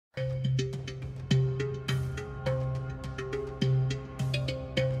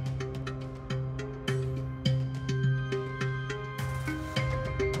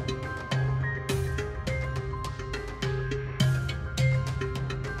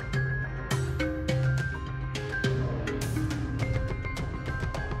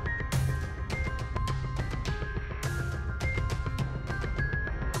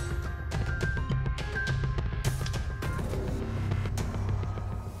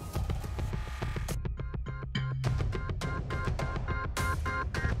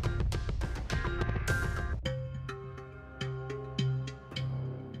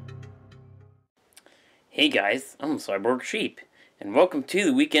Hey guys, I'm Cyborg Sheep, and welcome to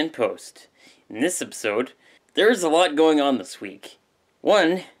the Weekend Post. In this episode, there's a lot going on this week.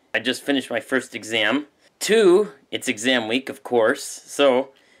 1, I just finished my first exam. 2, it's exam week, of course, so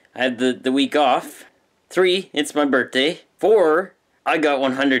I had the week off. 3, it's my birthday. 4, I got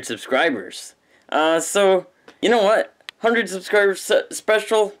 100 subscribers. So, you know what? 100 subscribers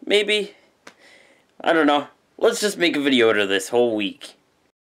special, maybe? I don't know. Let's just make a video out of this whole week.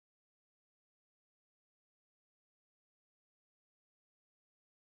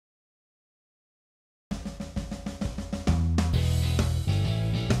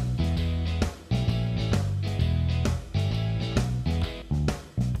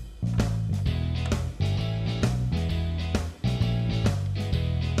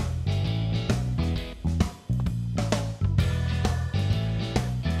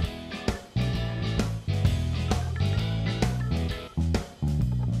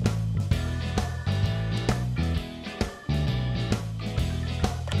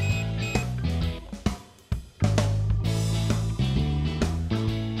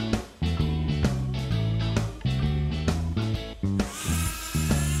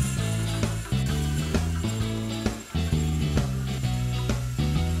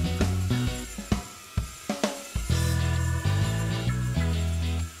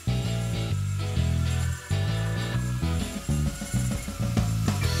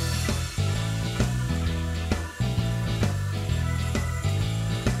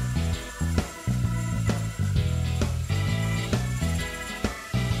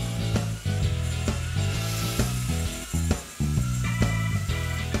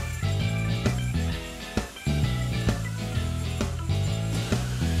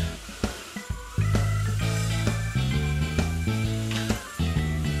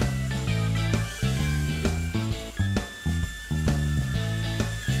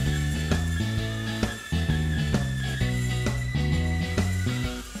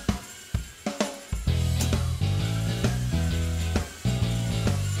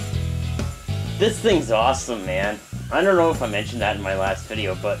 This thing's awesome, man. I don't know if I mentioned that in my last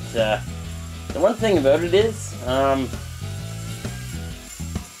video, but the one thing about it is,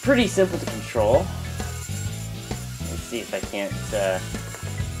 pretty simple to control. Let's see if I can't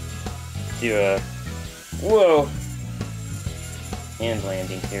do a hand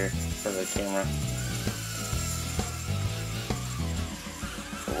landing here for the camera.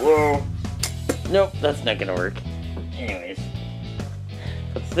 Whoa. Nope, that's not gonna work. Anyways,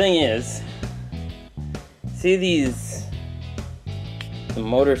 but the thing is, see the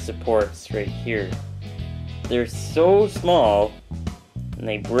motor supports right here. They're so small and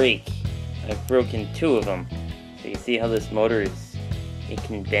they break. I've broken 2 of them. So you see how this motor it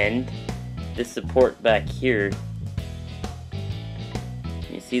can bend? This support back here,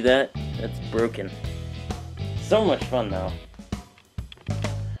 you see that? That's broken. So much fun though.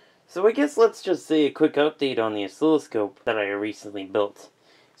 So I guess let's just say a quick update on the oscilloscope that I recently built.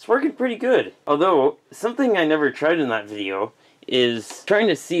 It's working pretty good. Although, something I never tried in that video is trying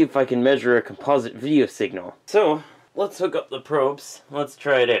to see if I can measure a composite video signal. So, let's hook up the probes. Let's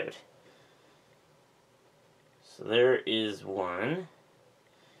try it out. So there is one.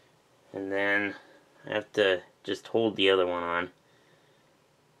 And then I have to just hold the other one on.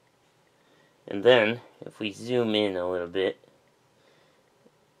 And then, if we zoom in a little bit,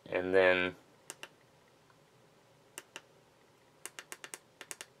 and then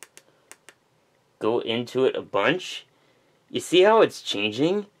go into it a bunch, you see how it's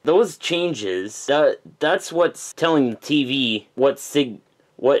changing? Those changes, that's what's telling the TV what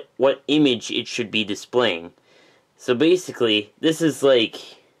image it should be displaying. So basically, this is like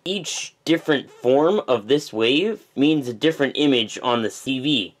each different form of this wave means a different image on the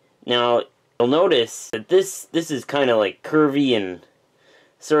TV. Now, you'll notice that this is kind of like curvy and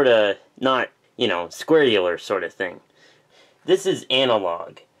sort of not, squarular sort of thing. This is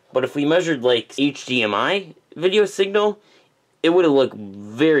analog. But if we measured like HDMI video signal, it would have looked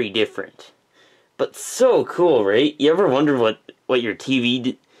very different. But so cool, right? You ever wonder what your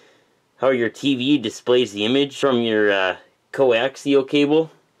TV, how your TV displays the image from your coaxial cable?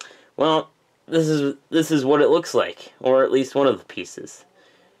 Well, this is what it looks like, or at least one of the pieces.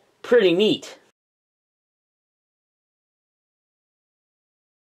 Pretty neat.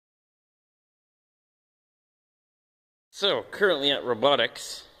 So, currently at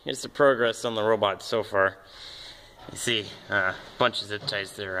robotics. Here's the progress on the robot so far. You see, a bunch of zip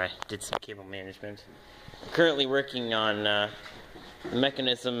ties there. I did some cable management. Currently working on the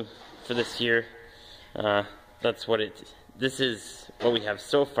mechanism for this here. That's what this is what we have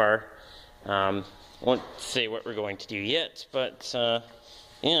so far. Won't say what we're going to do yet, but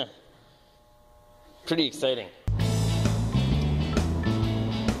yeah. Pretty exciting.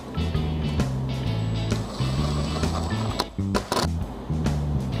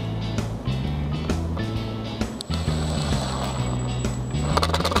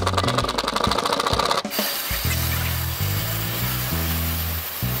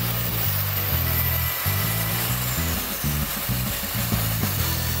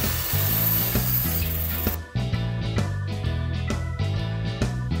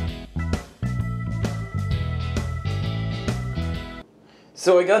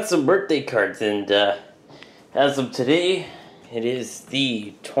 So I got some birthday cards, and as of today, it is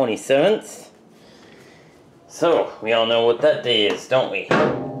the 27th. So, we all know what that day is, don't we?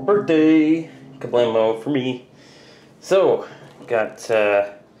 Birthday! Kablamo for me. So, got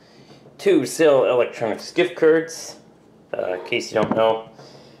 2 Sale Electronics gift cards. In case you don't know,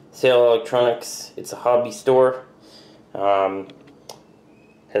 Sale Electronics, it's a hobby store.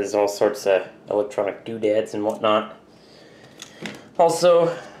 Has all sorts of electronic doodads and whatnot.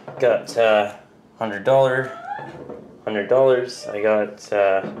 Also, got $100. I got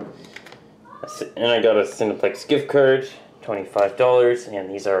I got a Cineplex gift card, $25, and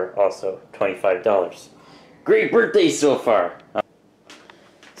these are also $25. Great birthday so far.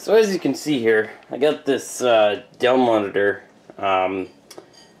 So as you can see here, I got this Dell monitor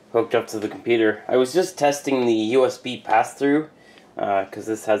hooked up to the computer. I was just testing the USB pass-through because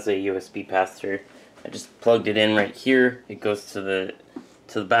this has a USB pass-through. I just plugged it in right here. It goes to the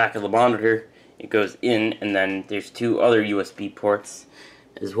back of the monitor. It goes in, and then there's 2 other USB ports,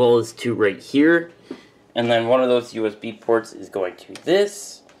 as well as 2 right here. And then one of those USB ports is going to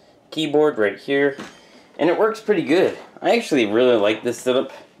this keyboard right here, and it works pretty good. I actually really like this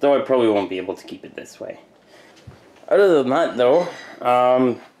setup, though I probably won't be able to keep it this way. Other than that, though,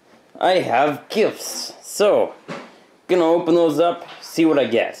 I have gifts. So, gonna open those up, see what I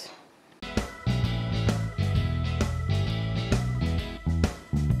get.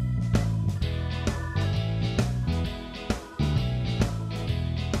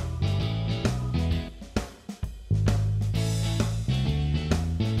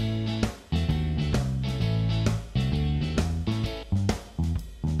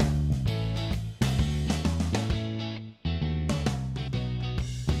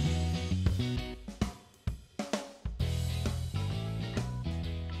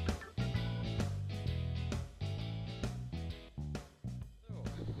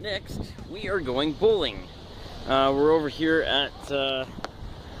 Next, we are going bowling. We're over here at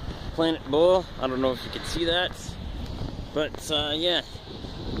Planet Bowl. I don't know if you can see that, but yeah,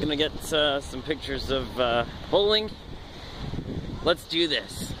 I'm gonna get some pictures of bowling. Let's do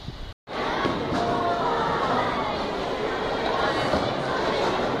this.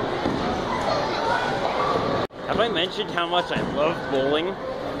 Have I mentioned how much I love bowling?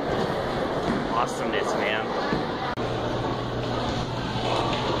 Awesomeness, man.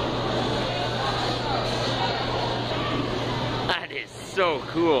 So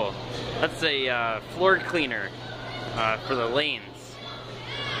cool. That's a floor cleaner for the lanes.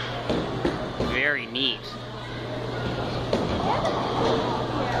 Very neat.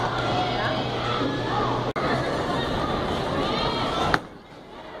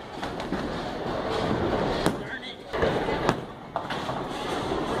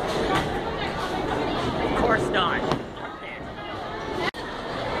 Of course not.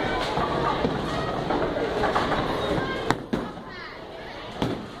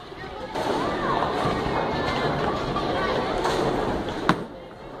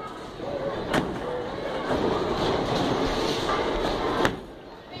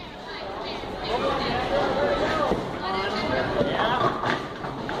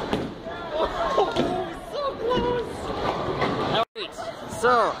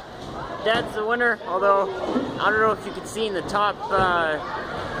 So, Dad's the winner, although I don't know if you can see in the top,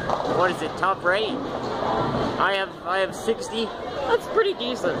 what is it, top right? I have 60. That's pretty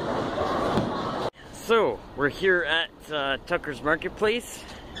decent. So, we're here at Tucker's Marketplace.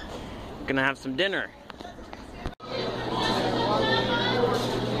 We're gonna have some dinner.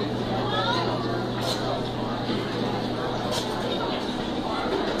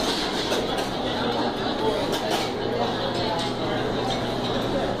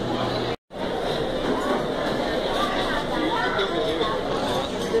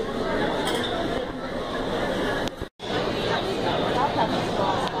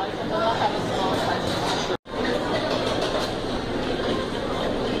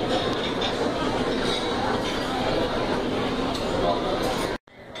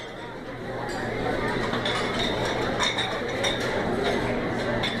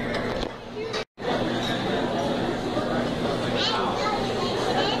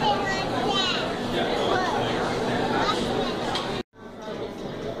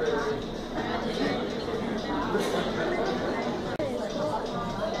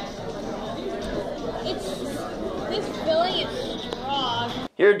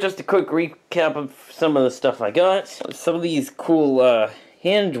 here, just a quick recap of some of the stuff I got. Some of these cool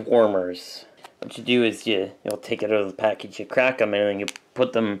hand warmers. What you do is you'll take it out of the package, you crack them, and then you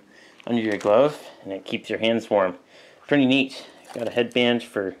put them under your glove, and it keeps your hands warm. Pretty neat. Got a headband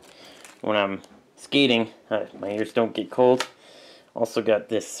for when I'm skating. My ears don't get cold. Also got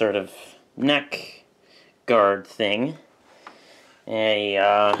this sort of neck guard thing.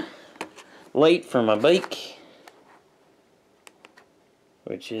 A light for my bike,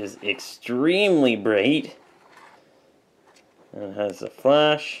 which is extremely bright. And it has a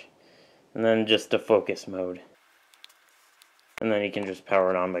flash, and then just a focus mode. And then you can just power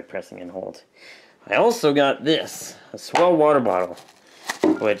it on by pressing and hold. I also got this, a S'well water bottle,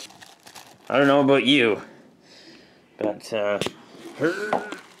 which, I don't know about you, but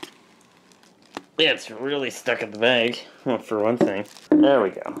it's really stuck in the bag, well, for one thing. There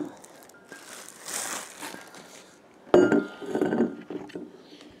we go.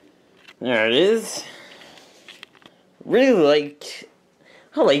 There it is. I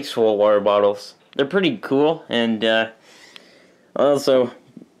like S'well water bottles. They're pretty cool, and also,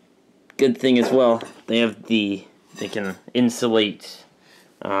 good thing as well, they can insulate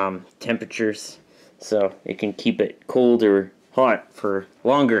temperatures, so it can keep it cold or hot for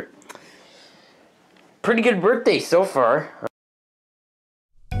longer. Pretty good birthday so far.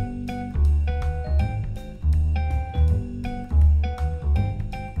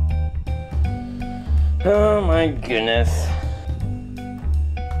 Oh my goodness.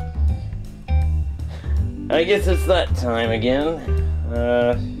 I guess it's that time again.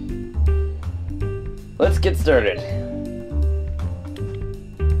 Let's get started.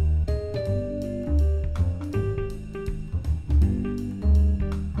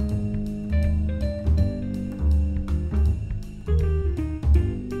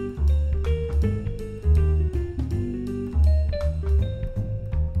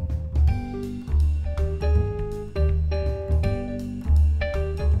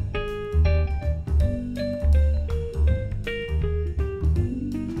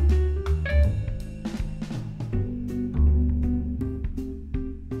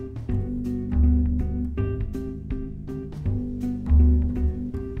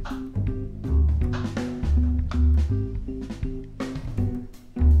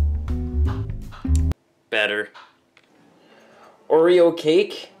 Better. Oreo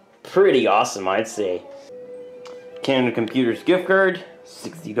cake, pretty awesome, I'd say. Canada Computers gift card,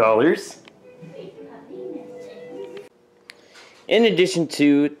 $60. In addition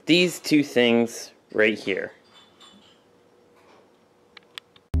to these two things right here.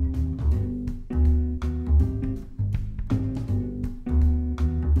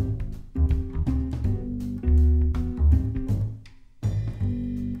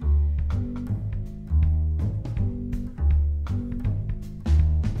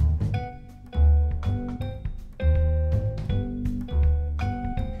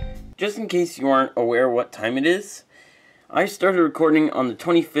 Just in case you aren't aware what time it is, I started recording on the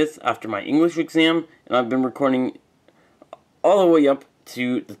 25th after my English exam, and I've been recording all the way up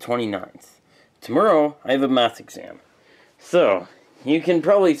to the 29th. Tomorrow, I have a math exam. So, you can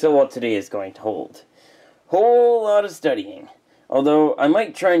probably tell what today is going to hold. Whole lot of studying. Although, I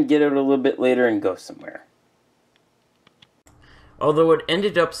might try and get out a little bit later and go somewhere. Although it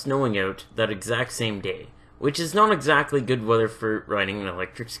ended up snowing out that exact same day, which is not exactly good weather for riding an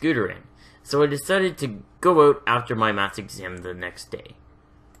electric scooter in, so I decided to go out after my math exam the next day.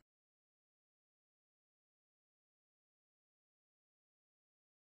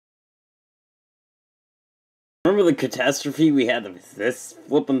 Remember the catastrophe we had with this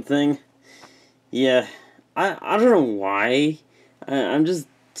flippin' thing? Yeah, I don't know why. I'm just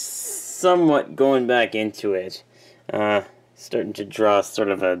somewhat going back into it. Starting to draw sort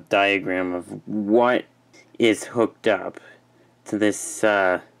of a diagram of what is hooked up to this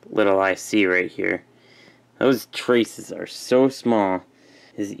little IC right here. Those traces are so small.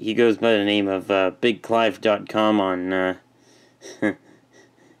 He goes by the name of BigClive.com on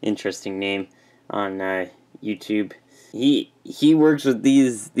interesting name on YouTube. He works with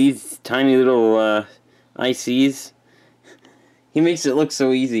these tiny little ICs. He makes it look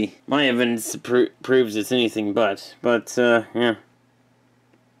so easy. My evidence proves it's anything but yeah.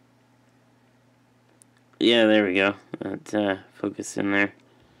 Yeah, there we go. That focus in there.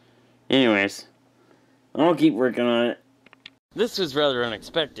 Anyways, I'll keep working on it. This was rather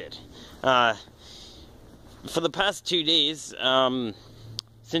unexpected. For the past 2 days,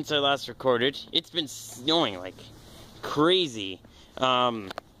 since I last recorded, it's been snowing like crazy. You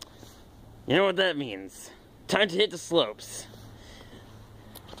know what that means. Time to hit the slopes.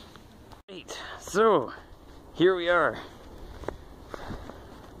 Right, so, here we are.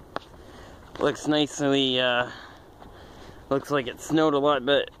 Looks nicely, looks like it snowed a lot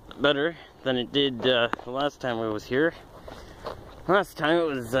better than it did the last time I was here. Last time it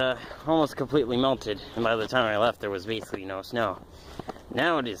was almost completely melted, and by the time I left there was basically no snow.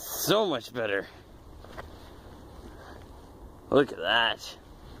 Now it is so much better. Look at that.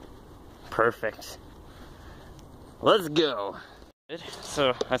 Perfect. Let's go.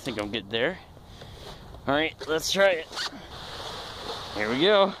 So I think I'm good there. Alright, let's try it. Here we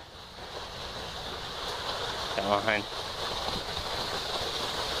go. Come on.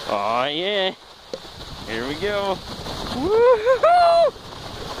 Oh yeah. Here we go. Woohoo!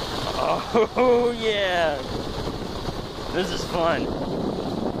 Oh yeah. This is fun.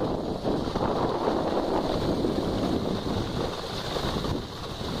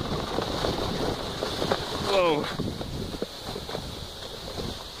 Whoa.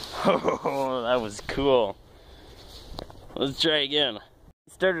 Oh, that was cool. Let's try again.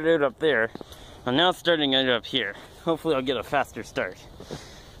 Started out up there. I'm now starting out up here. Hopefully I'll get a faster start.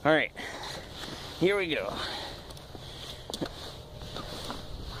 Alright. Here we go.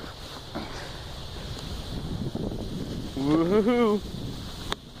 Woohoo!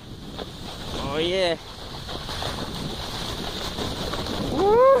 Oh yeah!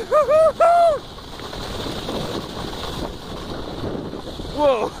 Woohoo!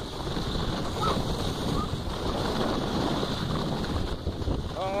 Whoa!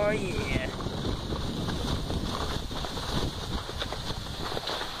 Oh yeah!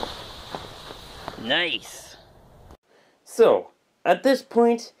 Nice! So, at this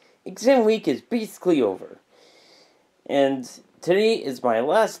point, exam week is basically over. And today is my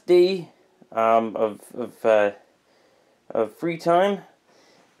last day of free time.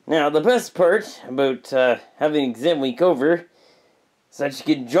 Now, the best part about having exam week over is that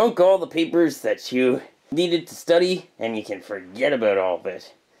you can junk all the papers that you needed to study, and you can forget about all of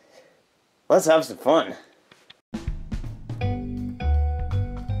it. Let's have some fun.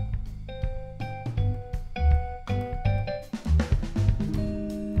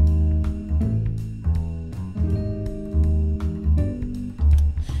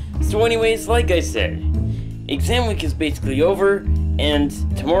 So anyways, like I said, exam week is basically over, and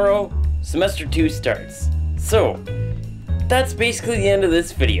tomorrow, semester 2 starts. So, that's basically the end of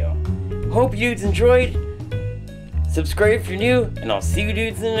this video. Hope you enjoyed. Subscribe if you're new, and I'll see you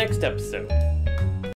dudes in the next episode.